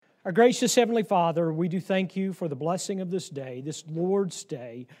Our gracious Heavenly Father, we do thank You for the blessing of this day, this Lord's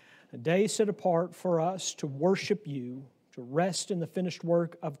Day, a day set apart for us to worship You, to rest in the finished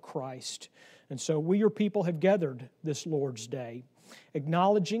work of Christ. And so we, Your people, have gathered this Lord's Day,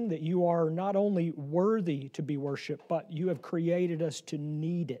 acknowledging that You are not only worthy to be worshiped, but You have created us to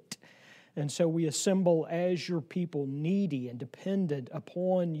need it. And so we assemble as Your people, needy and dependent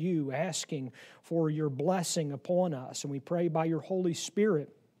upon You, asking for Your blessing upon us. And we pray by Your Holy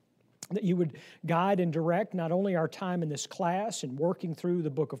Spirit that You would guide and direct not only our time in this class and working through the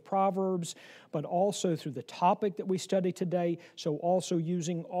book of Proverbs, but also through the topic that we study today, so also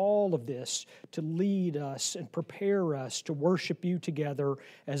using all of this to lead us and prepare us to worship You together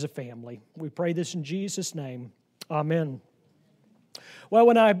as a family. We pray this in Jesus' name. Amen. Well,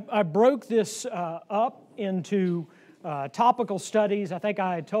 when I broke this up into topical studies, I think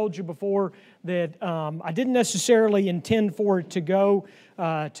I had told you before that I didn't necessarily intend for it to go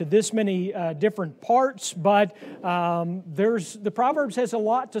to this many different parts, but the Proverbs has a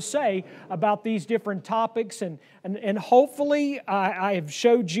lot to say about these different topics, and hopefully I have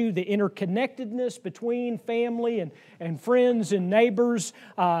showed you the interconnectedness between family and friends and neighbors.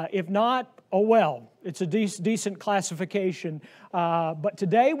 If not, oh well, it's a decent classification. But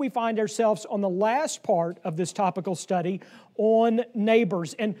today we find ourselves on the last part of this topical study on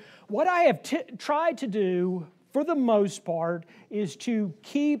neighbors. And what I have tried to do, for the most part, is to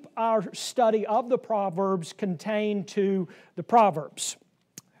keep our study of the Proverbs contained to the Proverbs.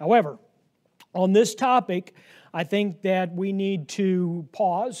 However, on this topic, I think that we need to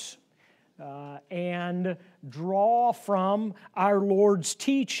pause and draw from our Lord's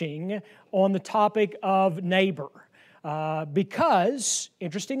teaching on the topic of neighbor. Because,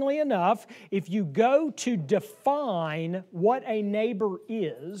 interestingly enough, if you go to define what a neighbor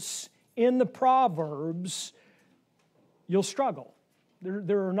is in the Proverbs, you'll struggle.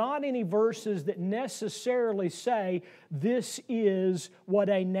 There are not any verses that necessarily say this is what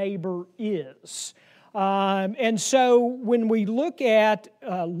a neighbor is. And so when we look at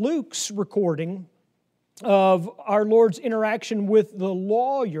Luke's recording of our Lord's interaction with the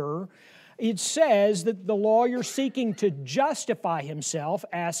lawyer, it says that the lawyer, seeking to justify himself,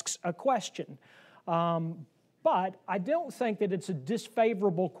 asks a question. But I don't think that it's a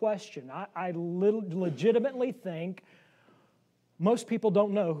disfavorable question. I legitimately think most people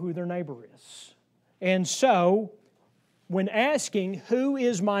don't know who their neighbor is. And so, when asking, who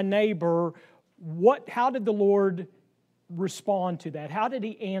is my neighbor, how did the Lord respond to that? How did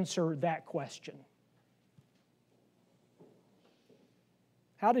He answer that question?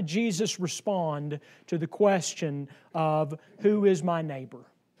 How did Jesus respond to the question of who is my neighbor?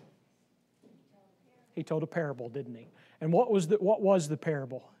 He told a parable, didn't He? And what was the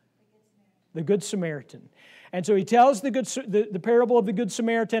parable? The Good Samaritan. And so He tells the parable of the Good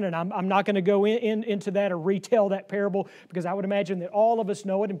Samaritan, and I'm not going to go into that or retell that parable because I would imagine that all of us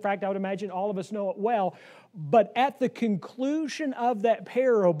know it. In fact, I would imagine all of us know it well. But at the conclusion of that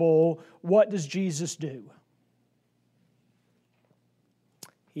parable, what does Jesus do?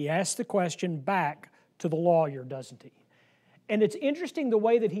 He asks the question back to the lawyer, doesn't He? And it's interesting the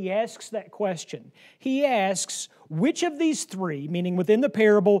way that He asks that question. He asks, which of these three, meaning within the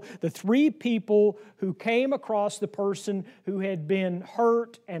parable, the three people who came across the person who had been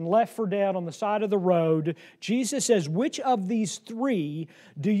hurt and left for dead on the side of the road, Jesus says, which of these three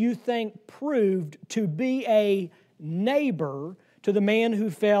do you think proved to be a neighbor to the man who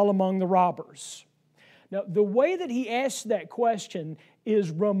fell among the robbers? Now, the way that He asks that question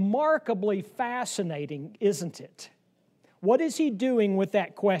is remarkably fascinating, isn't it? What is He doing with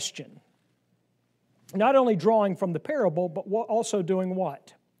that question? Not only drawing from the parable, but also doing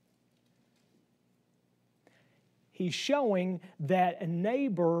what? He's showing that a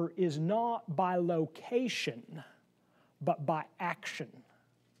neighbor is not by location, but by action.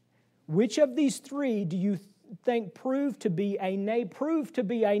 Which of these three do you think proved to be a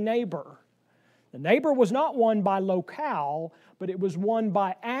neighbor? The neighbor was not one by locale, but it was one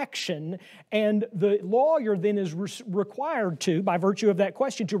by action, and the lawyer then is required to, by virtue of that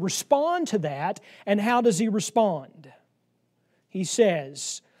question, to respond to that. And how does he respond? He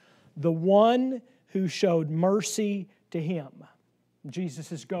says, the one who showed mercy to him.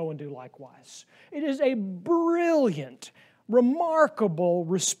 Jesus is go and do likewise. It is a brilliant, remarkable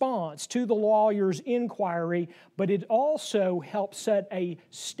response to the lawyer's inquiry, but it also helps set a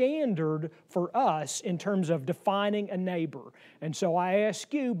standard for us in terms of defining a neighbor. And so I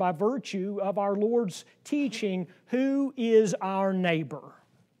ask you, by virtue of our Lord's teaching, who is our neighbor?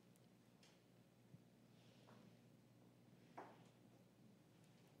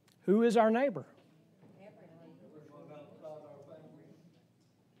 Who is our neighbor?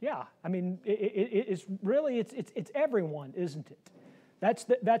 Yeah, I mean, it's really, it's everyone, isn't it?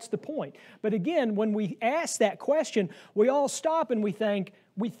 That's the point. But again, when we ask that question, we all stop and we think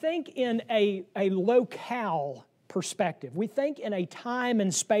in a locale perspective. We think in a time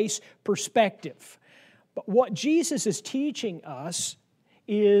and space perspective. But what Jesus is teaching us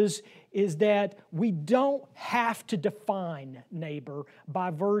is that we don't have to define neighbor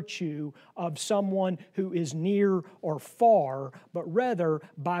by virtue of someone who is near or far, but rather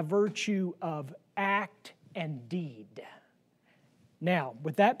by virtue of act and deed. Now,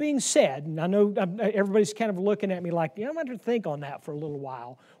 with that being said, and I know everybody's kind of looking at me like, I'm going to think on that for a little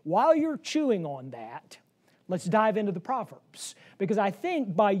while. While you're chewing on that, let's dive into the Proverbs. Because I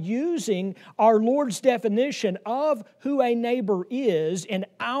think by using our Lord's definition of who a neighbor is and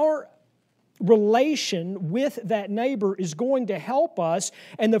our relation with that neighbor is going to help us.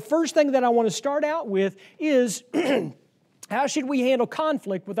 And the first thing that I want to start out with is how should we handle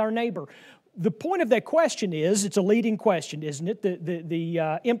conflict with our neighbor? The point of that question is, it's a leading question, isn't it?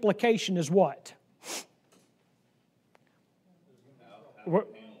 The implication is what?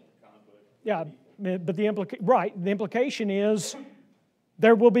 Yeah, but the implication is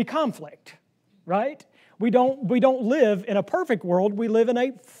there will be conflict, right? We don't live in a perfect world. We live in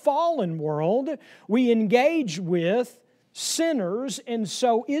a fallen world. We engage with sinners, and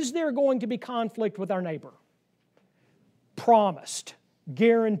so is there going to be conflict with our neighbor? Promised,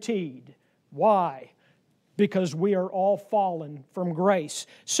 guaranteed. Why? Because we are all fallen from grace.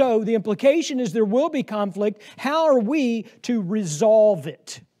 So the implication is there will be conflict. How are we to resolve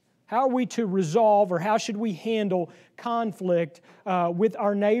it? How are we to resolve, or how should we handle conflict with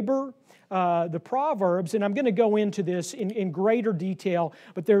our neighbor? The Proverbs, and I'm going to go into this in greater detail,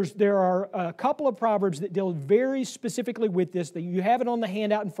 but there are a couple of Proverbs that deal very specifically with this. That you have it on the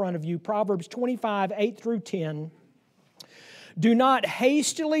handout in front of you. Proverbs 25, 8 through 10. Do not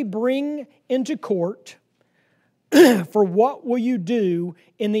hastily bring into court, for what will you do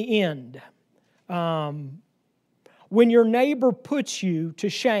in the end? When your neighbor puts you to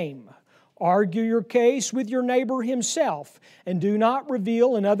shame, argue your case with your neighbor himself, and do not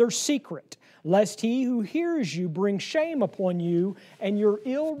reveal another's secret, lest he who hears you bring shame upon you, and your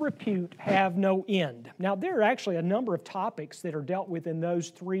ill repute have no end. Now, there are actually a number of topics that are dealt with in those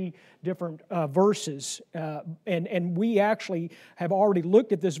three different verses, and we actually have already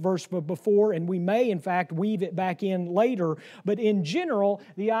looked at this verse before, and we may, in fact, weave it back in later. But in general,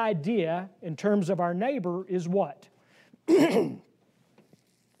 the idea, in terms of our neighbor, is what?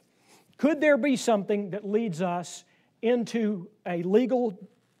 Could there be something that leads us into a legal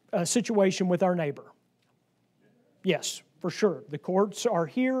situation with our neighbor? Yes, for sure. The courts are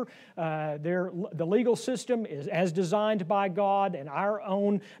here. The legal system is as designed by God, and our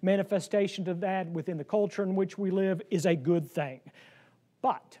own manifestation of that within the culture in which we live is a good thing.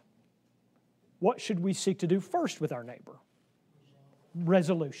 But what should we seek to do first with our neighbor?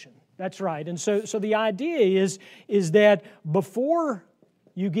 Resolution. That's right. And so the idea is that before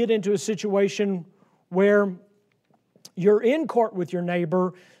you get into a situation where you're in court with your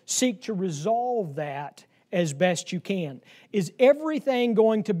neighbor, seek to resolve that as best you can. Is everything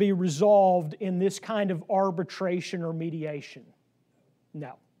going to be resolved in this kind of arbitration or mediation?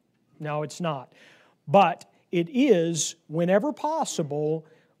 No. No, it's not. But it is, whenever possible,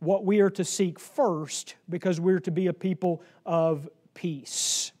 what we are to seek first, because we're to be a people of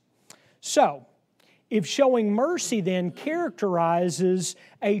peace. So, if showing mercy then characterizes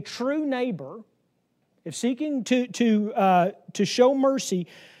a true neighbor, if seeking to show mercy,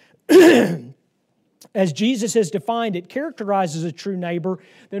 as Jesus has defined it, characterizes a true neighbor,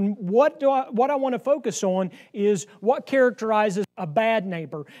 then what I want to focus on is what characterizes a bad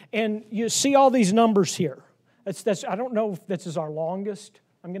neighbor. And you see all these numbers here. I don't know if this is our longest.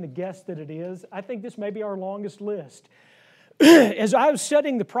 I'm going to guess that it is. I think this may be our longest list. As I was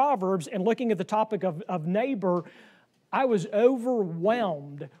studying the Proverbs and looking at the topic of neighbor, I was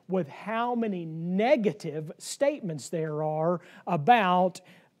overwhelmed with how many negative statements there are about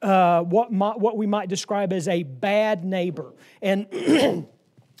what we might describe as a bad neighbor. And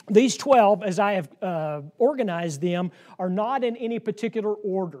these 12, as I have organized them, are not in any particular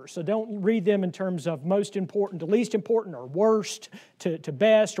order. So don't read them in terms of most important to least important, or worst to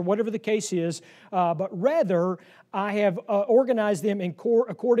best, or whatever the case is. But rather, I have organized them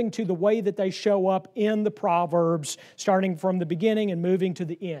according to the way that they show up in the Proverbs, starting from the beginning and moving to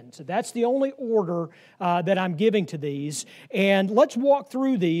the end. So that's the only order that I'm giving to these. And let's walk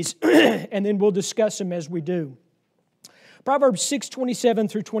through these, and then we'll discuss them as we do. Proverbs 6:27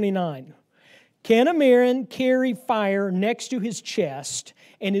 through 29. Can a man carry fire next to his chest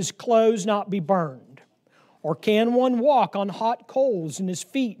and his clothes not be burned? Or can one walk on hot coals and his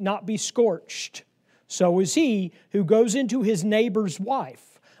feet not be scorched? So is he who goes into his neighbor's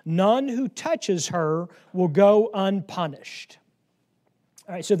wife. None who touches her will go unpunished.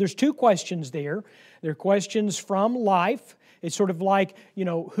 All right, so there's two questions there. They're questions from life. It's sort of like,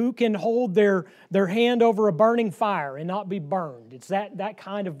 who can hold their hand over a burning fire and not be burned? It's that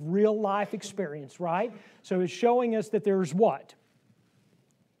kind of real life experience, right? So it's showing us that there's what?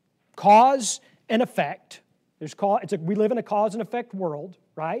 Cause and effect. We live in a cause and effect world,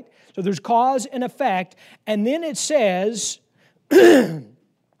 right? So there's cause and effect. And then it says,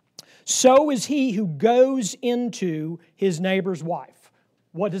 so is he who goes into his neighbor's wife.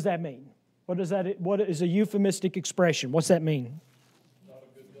 What does that mean? What is a euphemistic expression? What's that mean? Not a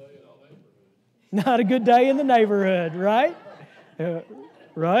good day in the neighborhood. Not a good day in the neighborhood, right?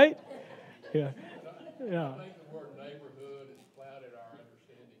 Right? Yeah. Yeah. I think the word neighborhood has clouded our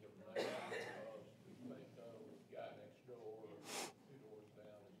understanding of neighbor because we think the guy next door or 2 doors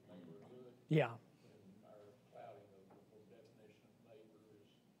down is neighborhood. Yeah. And our clouding of the definition of neighbor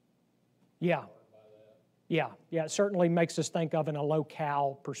is Yeah. by that. Yeah, it certainly makes us think of in a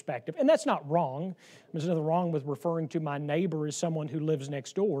locale perspective. And that's not wrong. There's nothing wrong with referring to my neighbor as someone who lives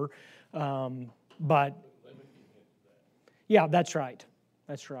next door. But, yeah, that's right.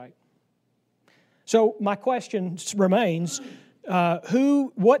 That's right. So my question remains,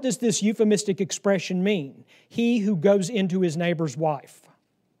 what does this euphemistic expression mean? He who goes into his neighbor's wife.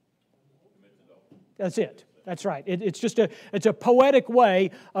 That's it. That's right. It's a poetic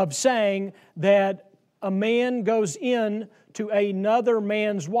way of saying that a man goes in to another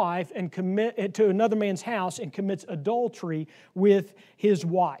man's wife and to another man's house and commits adultery with his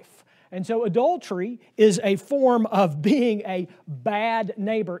wife. And so adultery is a form of being a bad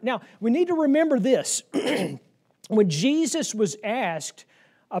neighbor. Now, we need to remember this. When Jesus was asked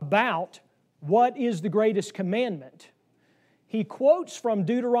about what is the greatest commandment, he quotes from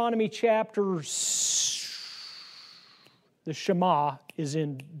Deuteronomy chapter, the Shema is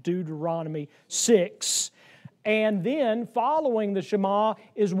in Deuteronomy 6. And then following the Shema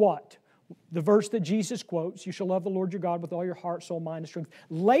is what? The verse that Jesus quotes, you shall love the Lord your God with all your heart, soul, mind, and strength.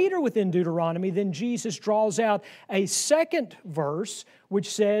 Later within Deuteronomy, then Jesus draws out a second verse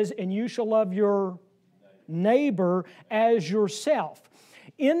which says, and you shall love your neighbor as yourself.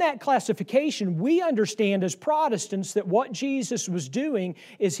 In that classification, we understand as Protestants that what Jesus was doing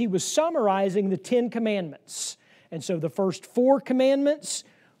is He was summarizing the 10 commandments. And so the first 4 commandments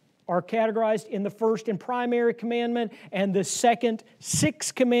are categorized in the first and primary commandment, and the second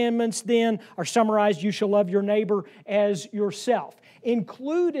 6 commandments then are summarized, you shall love your neighbor as yourself.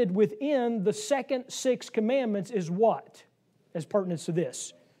 Included within the second 6 commandments is what? As pertinence to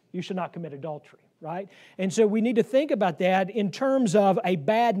this, you shall not commit adultery, right? And so we need to think about that in terms of a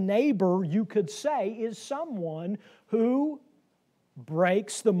bad neighbor, you could say, is someone who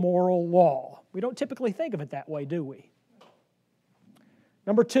breaks the moral law. We don't typically think of it that way, do we?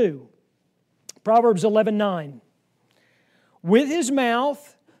 Number 2, Proverbs 11:9. With his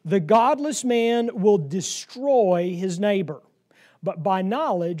mouth, the godless man will destroy his neighbor, but by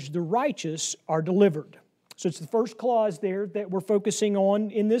knowledge the righteous are delivered. So it's the first clause there that we're focusing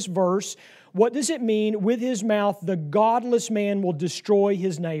on in this verse. What does it mean? With his mouth, the godless man will destroy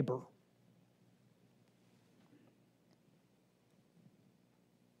his neighbor.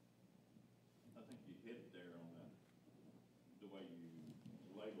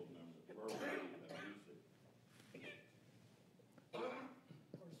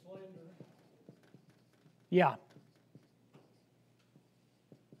 Yeah.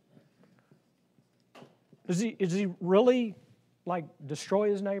 Does he really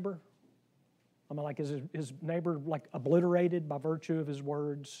destroy his neighbor? I mean, is his neighbor obliterated by virtue of his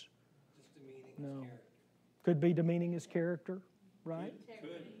words? Just demeaning his No. character. Could be demeaning his character, right? Could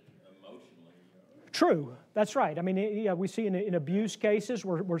emotionally. True, that's right. I mean, we see in abuse cases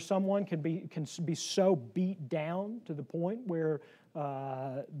where someone can be so beat down to the point where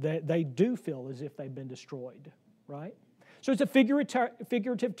they do feel as if they've been destroyed, right? So it's a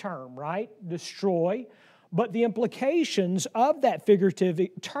figurative term, right? Destroy. But the implications of that figurative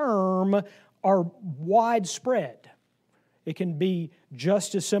term are widespread. It can be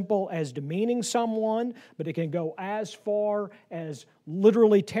just as simple as demeaning someone, but it can go as far as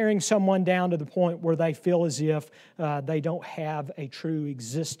literally tearing someone down to the point where they feel as if they don't have a true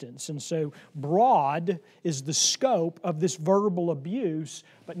existence. And so broad is the scope of this verbal abuse,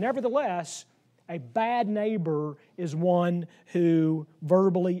 but nevertheless, a bad neighbor is one who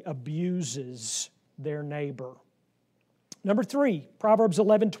verbally abuses their neighbor. Number 3, Proverbs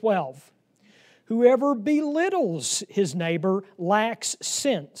 11:12. Whoever belittles his neighbor lacks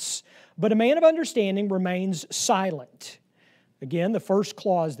sense, But a man of understanding remains silent. Again, the first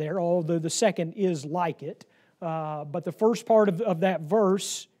clause there, although the second is like it, but the first part of that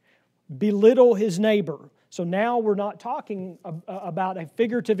verse, belittle his neighbor. So now we're not talking about a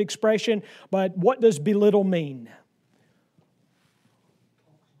figurative expression, but what does belittle mean?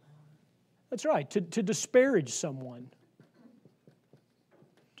 That's right, to disparage someone.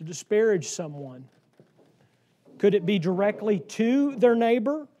 To disparage someone. Could it be directly to their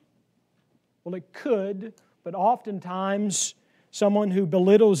neighbor? Well, it could, but oftentimes someone who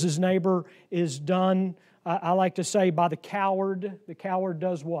belittles his neighbor is done, I like to say, by the coward. The coward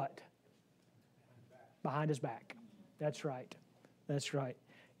does what? Behind his back. That's right. That's right.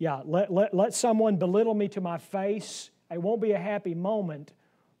 Yeah, let someone belittle me to my face. It won't be a happy moment,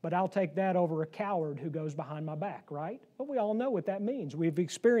 but I'll take that over a coward who goes behind my back, right? Well, we all know what that means. We've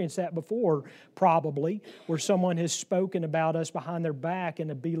experienced that before, probably, where someone has spoken about us behind their back in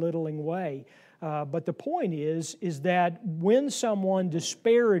a belittling way. But the point is that when someone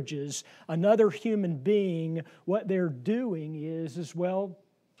disparages another human being, what they're doing is well,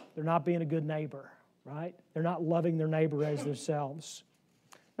 they're not being a good neighbor, right? They're not loving their neighbor as themselves.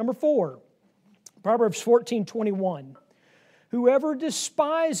 Number 4, Proverbs 14:21. Whoever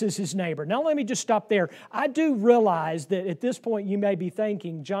despises his neighbor. Now let me just stop there. I do realize that at this point you may be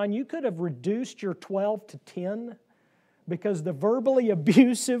thinking, John, you could have reduced your 12 to 10 because the verbally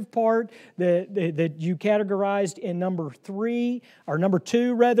abusive part that you categorized in number 2,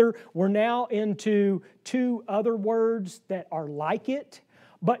 we're now into 2 other words that are like it.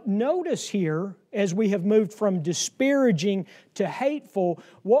 But notice here, as we have moved from disparaging to hateful,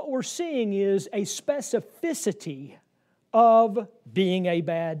 what we're seeing is a specificity of being a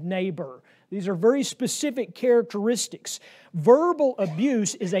bad neighbor. These are very specific characteristics. Verbal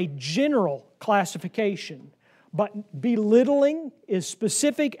abuse is a general classification, but belittling is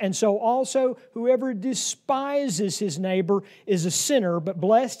specific, and so also whoever despises his neighbor is a sinner, but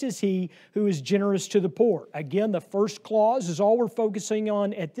blessed is he who is generous to the poor. Again, the first clause is all we're focusing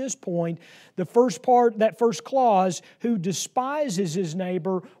on at this point. The first part, that first clause, who despises his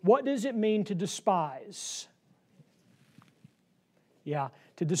neighbor, what does it mean to despise? Yeah,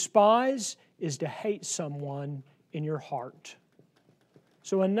 to despise is to hate someone in your heart.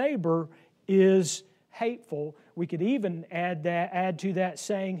 So a neighbor is hateful. We could even add to that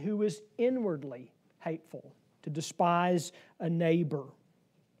saying who is inwardly hateful, to despise a neighbor.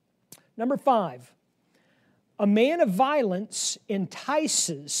 Number 5, a man of violence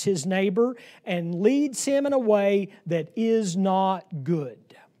entices his neighbor and leads him in a way that is not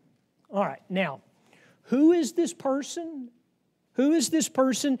good. All right, now, who is this person? Who is this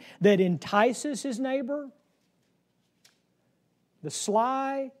person that entices his neighbor? The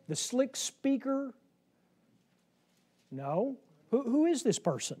sly, the slick speaker? No. Who is this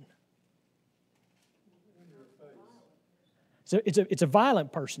person? So it's a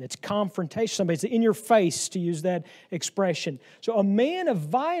violent person. It's confrontation. Somebody's in your face, to use that expression. So a man of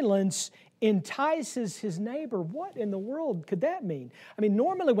violence entices his neighbor. What in the world could that mean? I mean,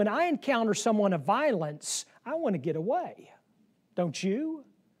 normally when I encounter someone of violence, I want to get away. Don't you?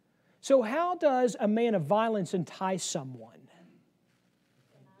 So how does a man of violence entice someone?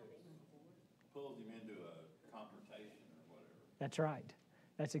 Pulls him into a confrontation or whatever. That's right.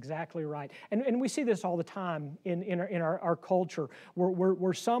 That's exactly right. And we see this all the time in our culture,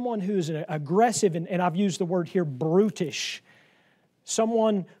 where someone who's aggressive, and I've used the word here, brutish,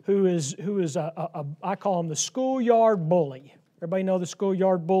 someone who is I call him the schoolyard bully. Everybody know the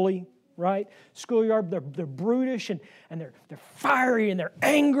schoolyard bully? Right? Schoolyard, they're brutish and they're fiery and they're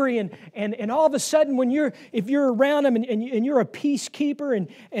angry and all of a sudden if you're around them and you're a peacekeeper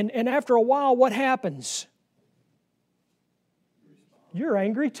and after a while what happens? You're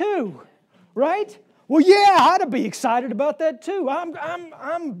angry too, right? Well, yeah, I'd be excited about that too.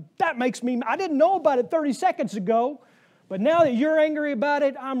 That makes me, I didn't know about it 30 seconds ago, but now that you're angry about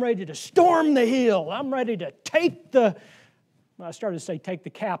it, I'm ready to storm the hill. I'm ready to take the I started to say take the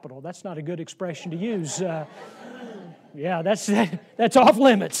Capitol. That's not a good expression to use. Yeah, that's off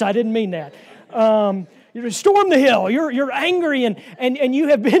limits. I didn't mean that. You storm the hill. You're angry and you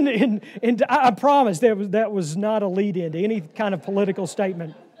have been in. I promise that was not a lead-in to any kind of political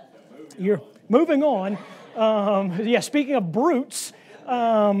statement. You're moving on. Speaking of brutes.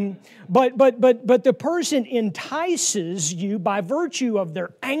 But the person entices you by virtue of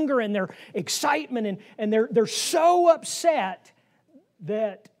their anger and their excitement, and they're so upset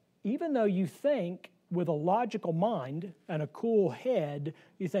that even though you think with a logical mind and a cool head,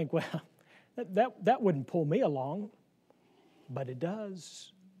 you think, well, that wouldn't pull me along, but it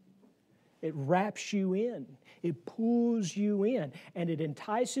does. It wraps you in. It pulls you in. And it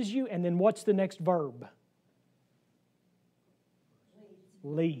entices you. And then what's the next verb?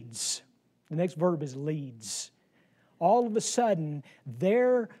 Leads. The next verb is leads. All of a sudden,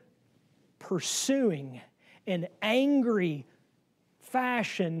 they're pursuing in angry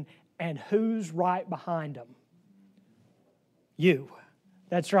fashion, and who's right behind them? You.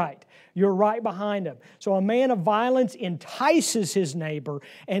 That's right. You're right behind him. So a man of violence entices his neighbor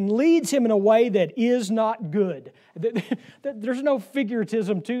and leads him in a way that is not good. There's no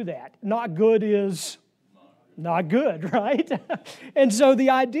figuratism to that. Not good is not good, right? And so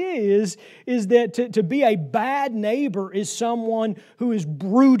the idea is that to be a bad neighbor is someone who is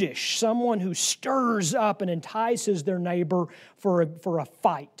brutish, someone who stirs up and entices their neighbor for a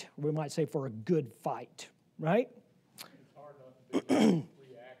fight. We might say for a good fight, right? It's hard not to be reactive,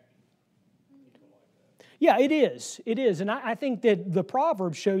 people like that. Yeah, it is. It is. And I think that the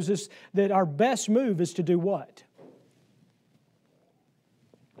Proverbs shows us that our best move is to do what?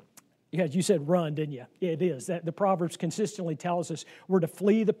 Yeah, you said run, didn't you? Yeah, it is. The Proverbs consistently tells us we're to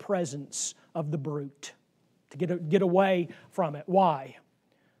flee the presence of the brute, to get away from it. Why?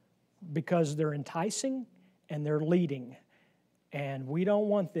 Because they're enticing and they're leading. And we don't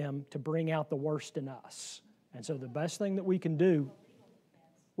want them to bring out the worst in us. And so the best thing that we can do,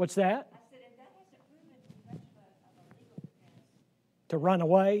 what's that? I said, and that hasn't proven much of a legal defense. To run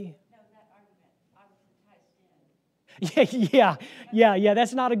away? No, that argument, I was enticed in. Yeah.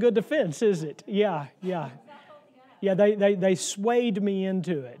 That's not a good defense, is it? Yeah. It's not holding up. Yeah, they swayed me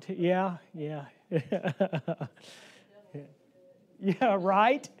into it. Yeah. Yeah,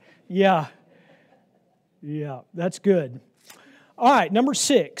 right? Yeah, that's good. All right, number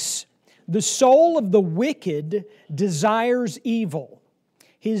 6. The soul of the wicked desires evil.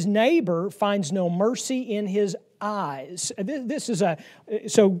 His neighbor finds no mercy in his eyes. This is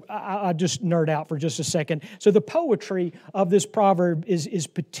so I'll just nerd out for just a second. So the poetry of this proverb is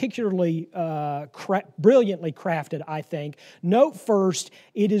particularly brilliantly crafted, I think. Note first,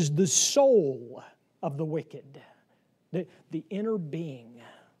 it is the soul of the wicked, the inner being,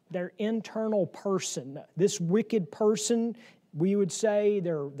 their internal person. This wicked person, we would say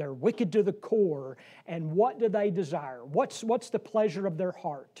they're wicked to the core. And what do they desire? What's the pleasure of their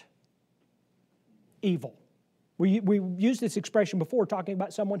heart? Evil. We used this expression before, talking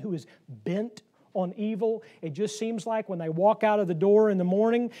about someone who is bent on evil. It just seems like when they walk out of the door in the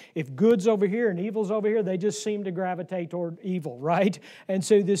morning, if good's over here and evil's over here, they just seem to gravitate toward evil, right? And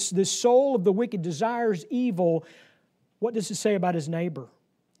so this soul of the wicked desires evil. What does it say about his neighbor?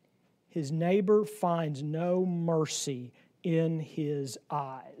 His neighbor finds no mercy in his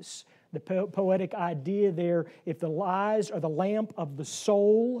eyes. The poetic idea there, if the eyes are the lamp of the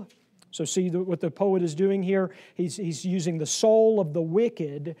soul, so see what the poet is doing here? He's using the soul of the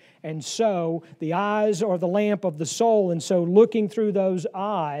wicked, and so the eyes are the lamp of the soul, and so looking through those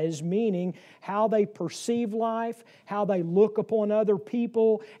eyes, meaning how they perceive life, how they look upon other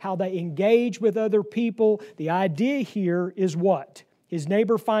people, how they engage with other people. The idea here is what? His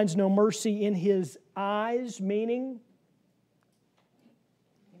neighbor finds no mercy in his eyes, meaning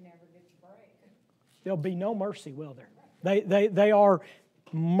He never gets a break. there'll be no mercy, will there? They are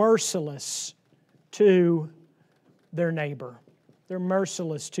merciless to their neighbor. They're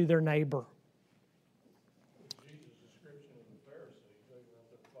merciless to their neighbor. Jesus' description of the Pharisees, they were up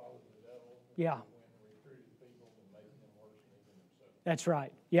there following the devil. Yeah. And recruited people and making them worse than even themselves. That's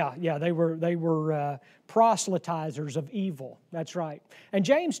right. Yeah. They were proselytizers of evil. That's right. And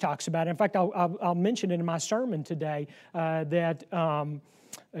James talks about it. In fact, I'll mention it in my sermon today that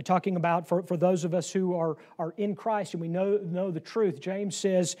talking about for those of us who are in Christ and we know the truth. James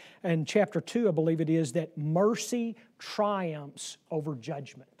says in chapter 2, I believe it is, that mercy triumphs over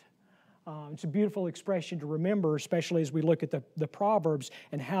judgment. It's a beautiful expression to remember, especially as we look at the Proverbs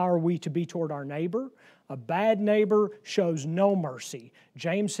and how are we to be toward our neighbor. A bad neighbor shows no mercy.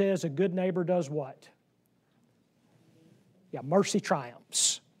 James says a good neighbor does what? Yeah, mercy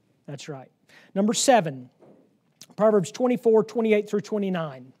triumphs. That's right. Number 7, Proverbs 24, 28 through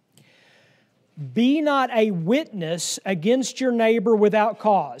 29. Be not a witness against your neighbor without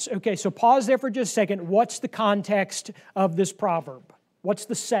cause. Okay, so pause there for just a second. What's the context of this proverb? What's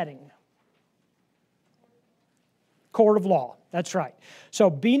the setting? Court of law. That's right. So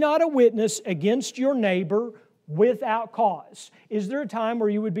be not a witness against your neighbor without cause. Is there a time where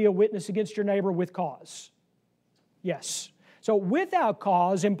you would be a witness against your neighbor with cause? Yes. So without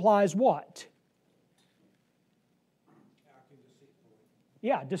cause implies what?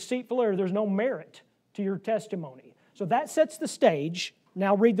 Yeah, deceitful, or there's no merit to your testimony. So that sets the stage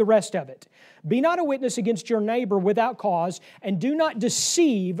Now read the rest of it. Be not a witness against your neighbor without cause, and do not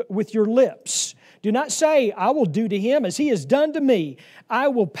deceive with your lips. Do not say, I will do to him as he has done to me. I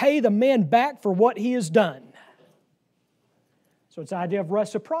will pay the man back for what he has done. So it's the idea of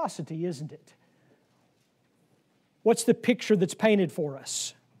reciprocity, isn't it? What's the picture that's painted for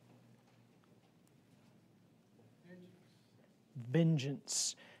us?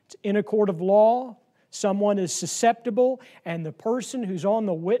 Vengeance. It's in a court of law. Someone is susceptible, and the person who's on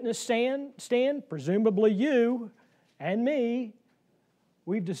the witness stand, presumably you and me,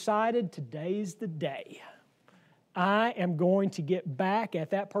 we've decided today's the day. I am going to get back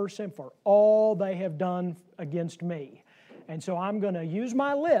at that person for all they have done against me. And so I'm going to use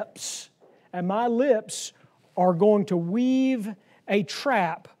my lips, and my lips are going to weave a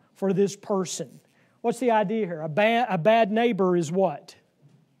trap for this person. What's the idea here? A bad neighbor is what?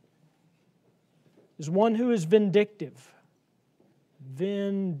 Is one who is vindictive.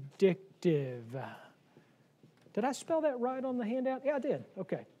 Vindictive. Did I spell that right on the handout? Yeah, I did.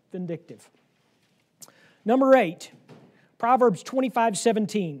 Okay, vindictive. Number 8, Proverbs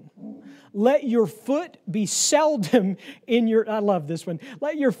 25:17. Let your foot be seldom in your, I love this one.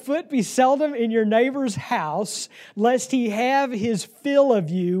 Let your foot be seldom in your neighbor's house, lest he have his fill of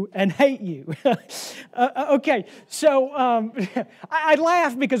you and hate you. Okay, so I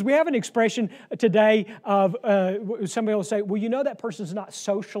laugh because we have an expression today of, somebody will say, well, you know that person's not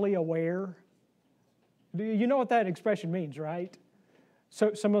socially aware. You know what that expression means, right?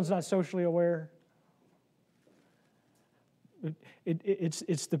 So someone's not socially aware.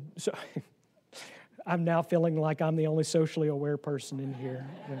 It's the. So, I'm now feeling like I'm the only socially aware person in here.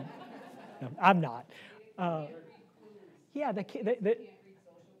 No, I'm not. Yeah,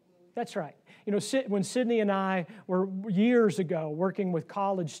 that's right. You know, when Sydney and I were years ago working with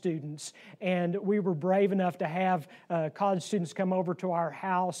college students, and we were brave enough to have college students come over to our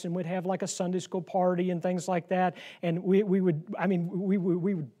house, and we'd have like a Sunday school party and things like that. And we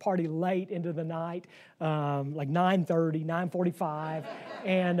would party late into the night, like 9:30, 9:45,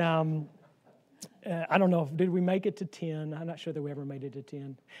 and. I don't know, did we make it to 10? I'm not sure that we ever made it to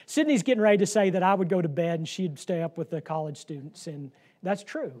 10. Sydney's getting ready to say that I would go to bed and she'd stay up with the college students, and that's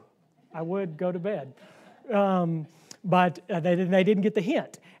true. I would go to bed. But they didn't get the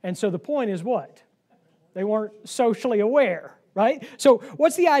hint. And so the point is what? They weren't socially aware, right? So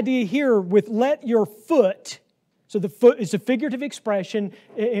what's the idea here with let your foot, so the foot is a figurative expression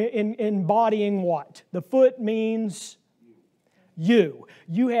embodying what? The foot means you.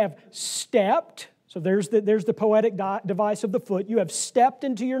 You have stepped. So there's the poetic device of the foot. You have stepped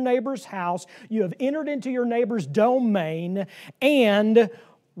into your neighbor's house. You have entered into your neighbor's domain. And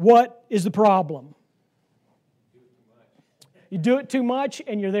what is the problem? You do it too much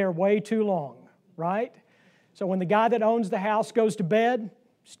and you're there way too long, right? So when the guy that owns the house goes to bed,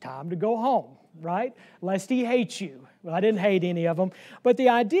 it's time to go home, right? Lest he hates you. Well, I didn't hate any of them. But the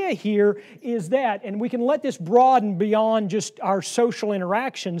idea here is that, and we can let this broaden beyond just our social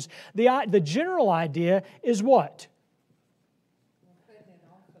interactions, the general idea is what? Couldn't it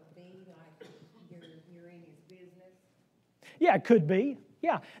also be like you're in his business? Yeah, it could be.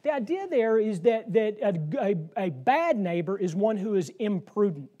 Yeah. The idea there is that a bad neighbor is one who is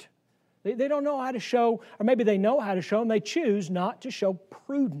imprudent. They don't know how to show, or maybe they know how to show, and they choose not to show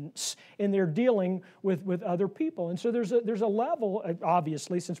prudence in their dealing with other people. And so there's a level,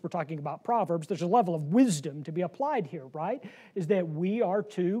 obviously, since we're talking about Proverbs, there's a level of wisdom to be applied here, right? Is that we are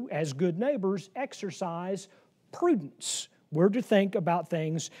to, as good neighbors, exercise prudence. We're to think about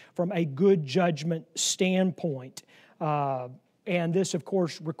things from a good judgment standpoint. And this, of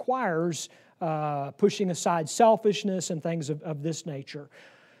course, requires pushing aside selfishness and things of this nature.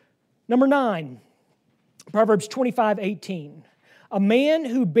 Number 9, Proverbs 25:18. A man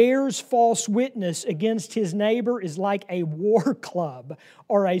who bears false witness against his neighbor is like a war club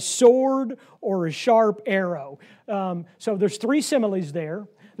or a sword or a sharp arrow. So there's 3 similes there.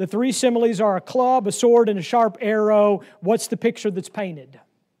 The 3 similes are a club, a sword, and a sharp arrow. What's the picture that's painted?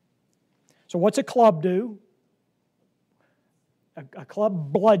 So what's a club do? A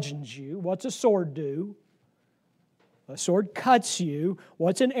club bludgeons you. What's a sword do? A sword cuts you.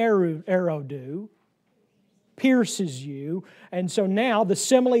 What's an arrow do? Pierces you. And so now the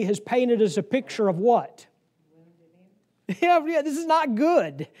simile has painted us a picture of what? Yeah, this is not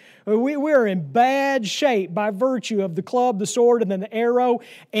good. We're in bad shape by virtue of the club, the sword, and then the arrow.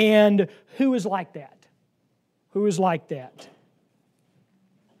 And who is like that? Who is like that?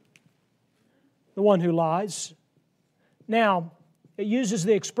 The one who lies. Now, it uses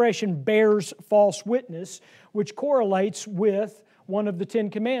the expression bears false witness, which correlates with one of the 10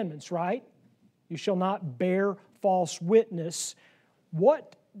 Commandments, right? You shall not bear false witness.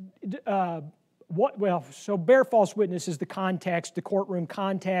 so bear false witness is the context, the courtroom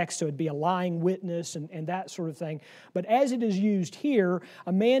context, so it'd be a lying witness and that sort of thing. But as it is used here,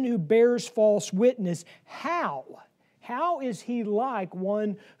 a man who bears false witness, how? How is he like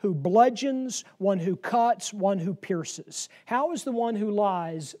one who bludgeons, one who cuts, one who pierces? How is the one who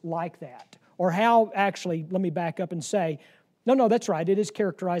lies like that? Or how, actually, let me back up and say, no, that's right, it is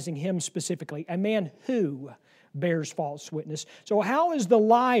characterizing him specifically, a man who bears false witness. So how is the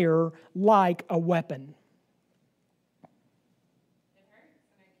liar like a weapon? It hurts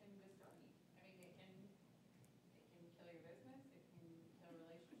and it can destroy you. I mean, it can kill your business, it can kill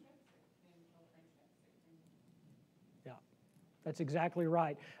relationships, it can kill friendships, Yeah, that's exactly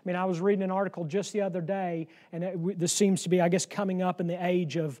right. I mean, I was reading an article just the other day, and this seems to be, I guess, coming up in the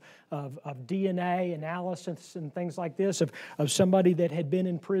age of DNA analysis and things like this, of somebody that had been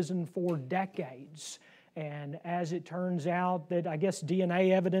in prison for decades. And as it turns out that, I guess,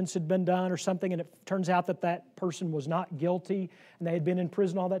 DNA evidence had been done or something, and it turns out that that person was not guilty, and they had been in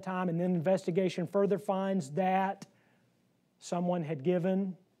prison all that time, and then investigation further finds that someone had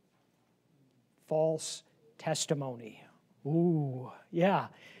given false testimony. Ooh, yeah.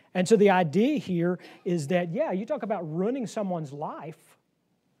 And so the idea here is that, yeah, you talk about ruining someone's life,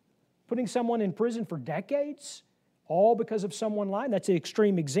 putting someone in prison for decades, all because of someone lying. That's an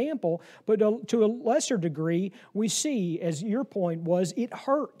extreme example, but to a lesser degree, we see, as your point was, it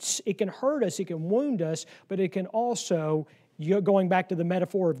hurts. It can hurt us, it can wound us, but it can also, going back to the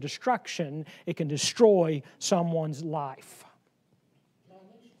metaphor of destruction, it can destroy someone's life. Now,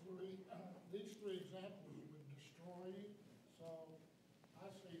 these three examples would destroy you, so I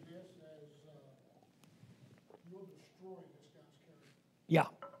see this as you'll destroy this guy's character. Yeah.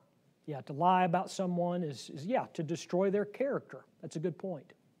 Yeah, to lie about someone is to destroy their character. That's a good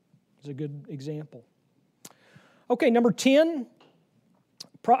point. It's a good example. Okay, number 10.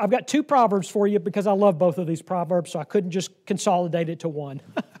 I've got two proverbs for you because I love both of these proverbs, so I couldn't just consolidate it to one.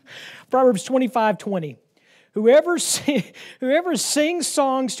 Proverbs 25:20. Whoever sings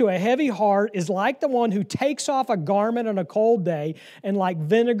songs to a heavy heart is like the one who takes off a garment on a cold day and like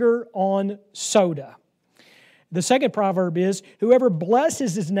vinegar on soda. The second proverb is, whoever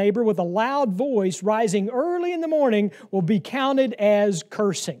blesses his neighbor with a loud voice rising early in the morning will be counted as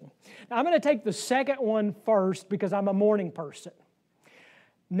cursing. Now, I'm going to take the second one first because I'm a morning person.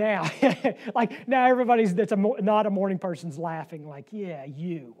 Now, now everybody that's not a morning person's laughing like, yeah,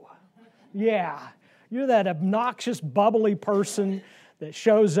 you. Yeah, you're that obnoxious, bubbly person that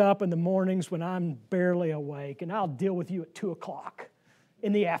shows up in the mornings when I'm barely awake, and I'll deal with you at 2 o'clock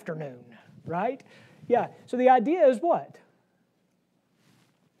in the afternoon, right? Yeah, so the idea is what?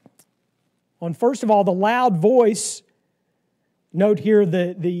 First of all, the loud voice, note here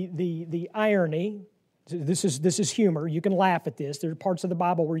the irony. This is humor. You can laugh at this. There are parts of the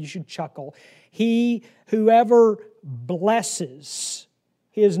Bible where you should chuckle. Whoever blesses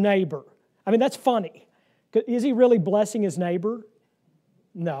his neighbor. I mean, that's funny. Is he really blessing his neighbor?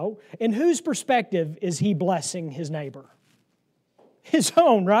 No. In whose perspective is he blessing his neighbor? His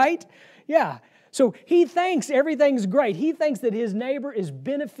own, right? Yeah. So he thinks everything's great. He thinks that his neighbor is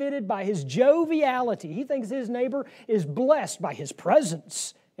benefited by his joviality. He thinks his neighbor is blessed by his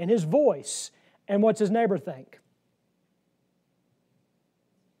presence and his voice. And what's his neighbor think?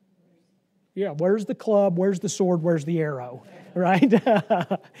 Yeah, where's the club? Where's the sword? Where's the arrow? Right?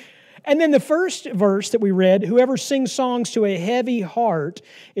 And then the first verse that we read, whoever sings songs to a heavy heart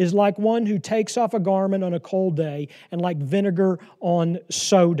is like one who takes off a garment on a cold day and like vinegar on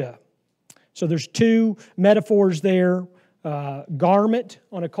soda. So there's two metaphors there. Garment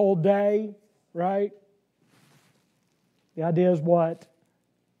on a cold day, right? The idea is what?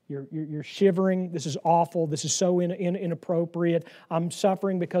 You're shivering. This is awful. This is so inappropriate. I'm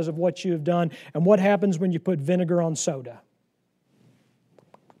suffering because of what you have done. And what happens when you put vinegar on soda?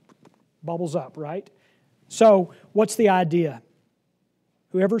 Bubbles up, right? So what's the idea?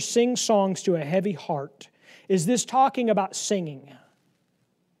 Whoever sings songs to a heavy heart. Is this talking about singing?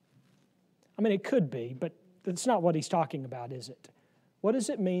 I mean, it could be, but that's not what he's talking about, is it? What does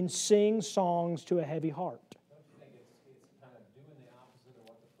it mean, sing songs to a heavy heart? Don't you think it's kind of doing the opposite of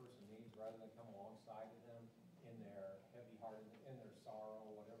what the person needs rather than come alongside of them in their heavy heart, in their sorrow,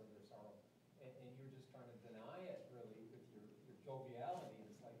 whatever their sorrow, and you're just trying to deny it really with your joviality.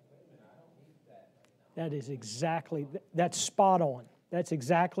 It's like, wait a minute, I don't need that right now. That's spot on. That's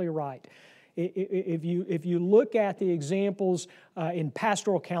exactly right. if you look at the examples in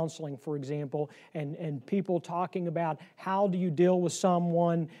pastoral counseling, for example, and people talking about how do you deal with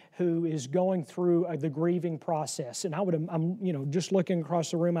someone who is going through the grieving process, and I'm just looking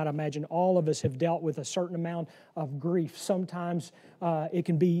across the room, I'd imagine all of us have dealt with a certain amount of grief. Sometimes it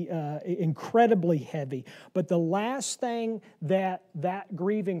can be incredibly heavy, but the last thing that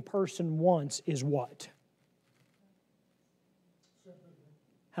grieving person wants is what?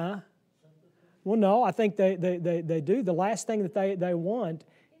 Huh? Well, no, I think they do. The last thing that they want.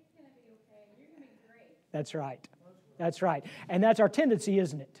 It's going to be okay. You're going to be great. That's right. That's right. And that's our tendency,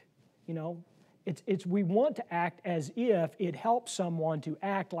 isn't it? It's we want to act as if it helps someone to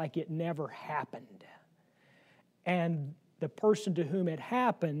act like it never happened. And the person to whom it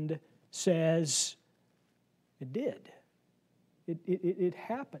happened says, it did. It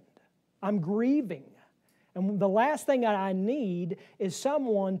happened. I'm grieving. And the last thing that I need is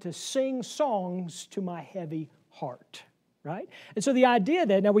someone to sing songs to my heavy heart, right? And so the idea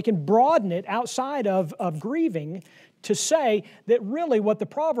that now we can broaden it outside of grieving to say that really what the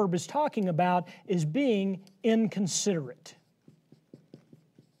proverb is talking about is being inconsiderate.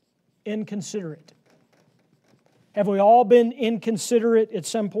 Inconsiderate. Have we all been inconsiderate at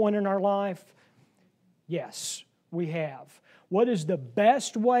some point in our life? Yes, we have. What is the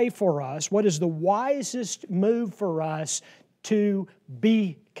best way for us? What is the wisest move for us to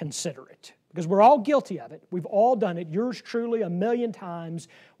be considerate? Because we're all guilty of it. We've all done it. Yours truly 1,000,000 times.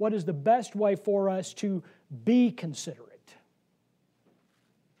 What is the best way for us to be considerate?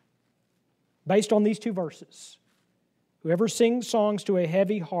 Based on these two verses. Whoever sings songs to a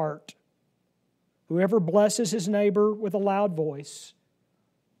heavy heart, whoever blesses his neighbor with a loud voice,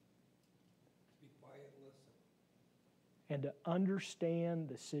 and to understand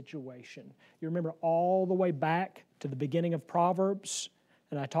the situation. You remember all the way back to the beginning of Proverbs,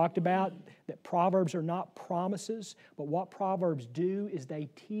 and I talked about that Proverbs are not promises, but what Proverbs do is they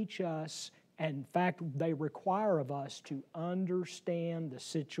teach us, and in fact, they require of us to understand the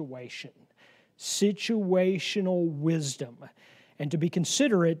situation. Situational wisdom. And to be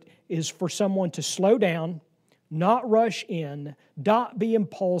considerate is for someone to slow down, not rush in, not be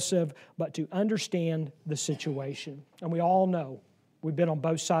impulsive, but to understand the situation. And we all know, we've been on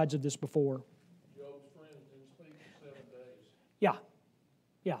both sides of this before. Job's friends didn't speak for 7 days.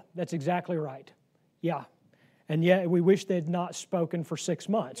 Yeah, that's exactly right. Yeah. And yet we wish they had not spoken for 6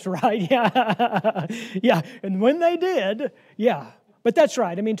 months, right? Yeah. And when they did, yeah. But that's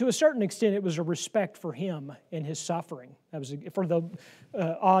right. I mean, to a certain extent, it was a respect for him and his suffering. That was for the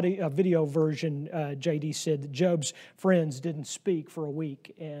video version. J.D. said that Job's friends didn't speak for a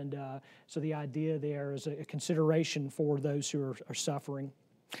week, and so the idea there is a consideration for those who are suffering.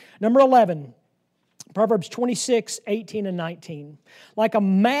 Number 11, Proverbs 26, 18, and 19. Like a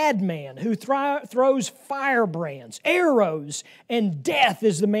madman who throws firebrands, arrows, and death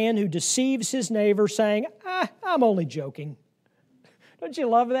is the man who deceives his neighbor, saying, I'm only joking. Don't you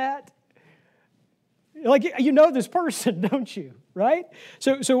love that? Like, you know this person, don't you? Right?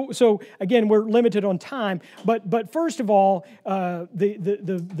 So again, we're limited on time. But first of all,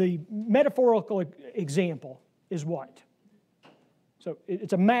 the metaphorical example is what? So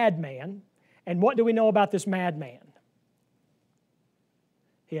it's a madman. And what do we know about this madman?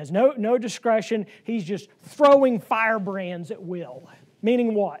 He has no discretion. He's just throwing firebrands at will.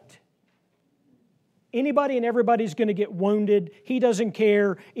 Meaning what? Anybody and everybody's going to get wounded. He doesn't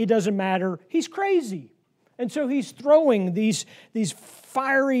care. It doesn't matter. He's crazy. And so he's throwing these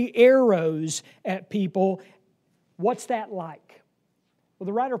fiery arrows at people. What's that like? Well,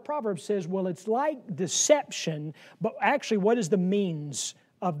 the writer of Proverbs says, well, it's like deception, but actually what is the means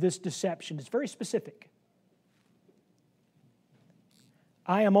of this deception? It's very specific.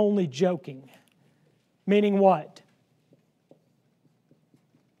 I am only joking. Meaning what?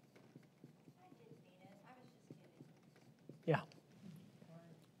 Yeah.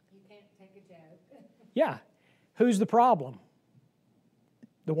 You can't take a joke. Yeah. Who's the problem?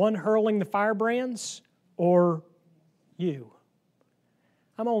 The one hurling the firebrands or you?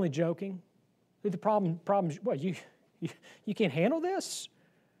 I'm only joking. The problem is, what, you can't handle this?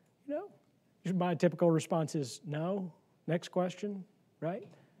 You know? My typical response is, no. Next question, right?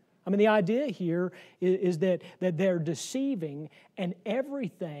 I mean, the idea here is that they're deceiving and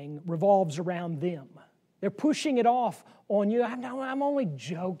everything revolves around them. They're pushing it off on you. I'm only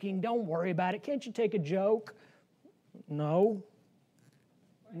joking. Don't worry about it. Can't you take a joke? No.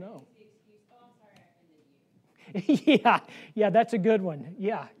 No. Yeah, that's a good one.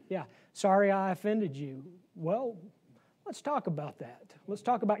 Yeah. Sorry I offended you. Well, let's talk about that. Let's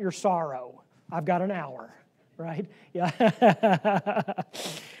talk about your sorrow. I've got an hour, right? Yeah.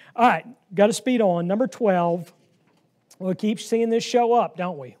 All right, got to speed on. Number 12. We keep seeing this show up,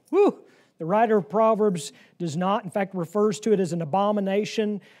 don't we? Woo! The writer of Proverbs does not, in fact, refers to it as an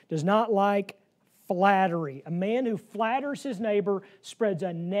abomination, does not like flattery. A man who flatters his neighbor spreads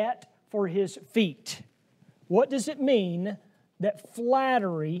a net for his feet. What does it mean that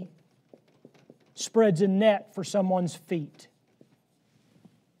flattery spreads a net for someone's feet?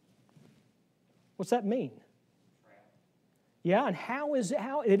 What's that mean? Yeah, and how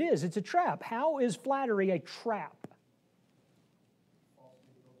it is? It's a trap. How is flattery a trap?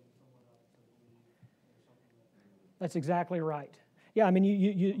 That's exactly right. Yeah, I mean,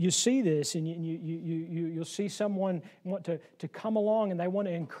 you see this, and you'll see someone want to come along, and they want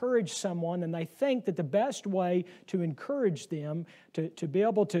to encourage someone, and they think that the best way to encourage them, to be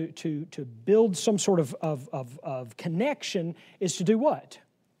able to build some sort of connection, is to do what?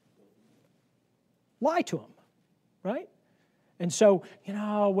 Lie to them, right? And so,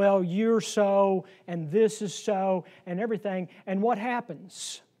 well, you're so, and this is so, and everything. And what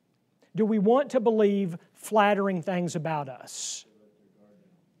happens? Do we want to believe flattering things about us?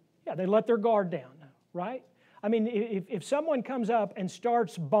 Yeah, they let their guard down, right? I mean, if someone comes up and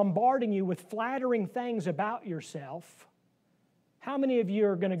starts bombarding you with flattering things about yourself, how many of you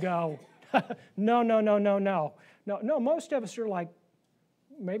are going to go, no? No, most of us are like,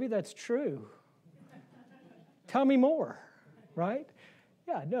 maybe that's true. Tell me more, right?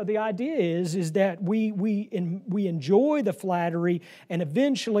 Yeah, no, the idea is that we enjoy the flattery, and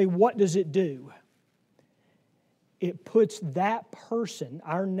eventually what does it do? It puts that person,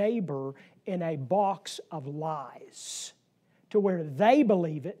 our neighbor, in a box of lies to where they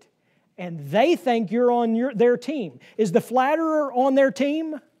believe it and they think you're on their team. Is the flatterer on their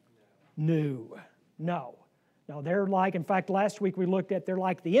team? No. No, they're like, in fact, last week we looked at, they're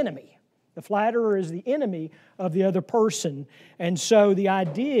like the enemy. The flatterer is the enemy of the other person. And so the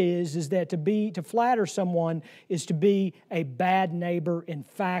idea is that to flatter someone is to be a bad neighbor, in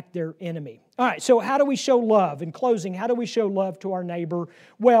fact, their enemy. All right, so how do we show love? In closing, how do we show love to our neighbor?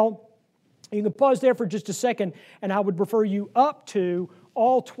 Well, you can pause there for just a second, and I would refer you up to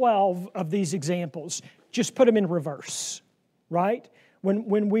all 12 of these examples. Just put them in reverse, right?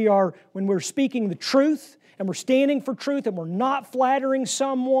 When we're speaking the truth, and we're standing for truth, and we're not flattering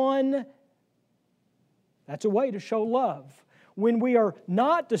someone, that's a way to show love. When we are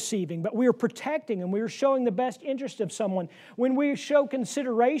not deceiving, but we are protecting and we are showing the best interest of someone. When we show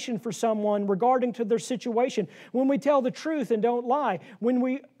consideration for someone regarding to their situation. When we tell the truth and don't lie. When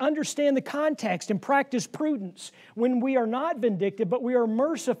we understand the context and practice prudence. When we are not vindictive, but we are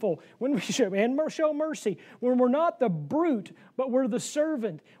merciful. When we show mercy. When we're not the brute, but we're the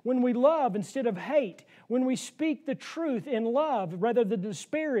servant. When we love instead of hate. When we speak the truth in love rather than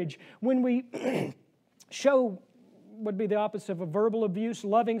disparage. When we show, would be the opposite of a verbal abuse,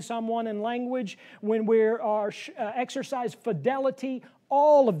 loving someone in language, when we exercise fidelity.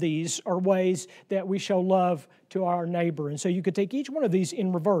 All of these are ways that we show love to our neighbor. And so you could take each one of these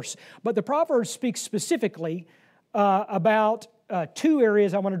in reverse. But the Proverbs speaks specifically about two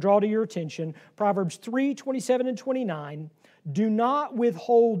areas I want to draw to your attention. Proverbs 3, 27 and 29. Do not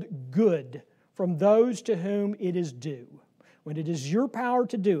withhold good from those to whom it is due, when it is your power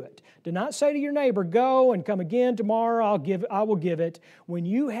to do it. Do not say to your neighbor, go and come again tomorrow, I will give it. When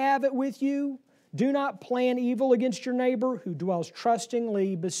you have it with you, do not plan evil against your neighbor who dwells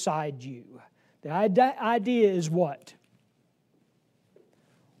trustingly beside you. The idea is what?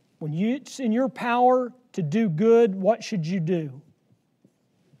 When it's in your power to do good, what should you do?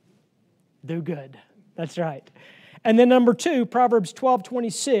 Do good. That's right. And then number 2, Proverbs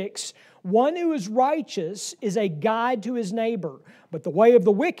 12:26. One who is righteous is a guide to his neighbor, but the way of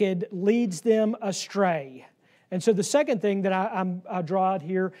the wicked leads them astray. And so the second thing that I draw out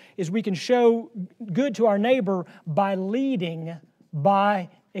here is we can show good to our neighbor by leading by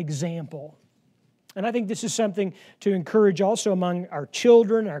example. And I think this is something to encourage also among our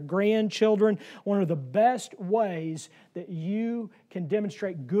children, our grandchildren. One of the best ways that you can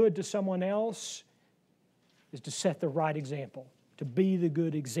demonstrate good to someone else is to set the right example. To be the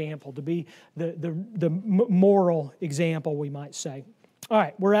good example, to be the moral example, we might say. All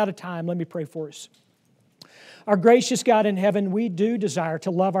right, we're out of time. Let me pray for us. Our gracious God in heaven, we do desire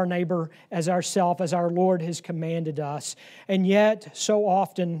to love our neighbor as ourselves, as our Lord has commanded us. And yet, so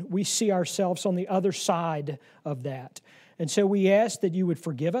often, we see ourselves on the other side of that. And so we ask that you would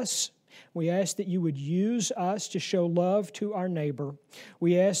forgive us. We ask that you would use us to show love to our neighbor.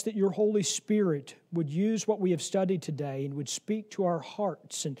 We ask that your Holy Spirit would use what we have studied today and would speak to our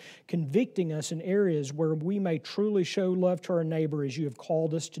hearts and convicting us in areas where we may truly show love to our neighbor as you have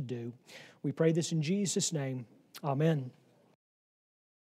called us to do. We pray this in Jesus' name. Amen.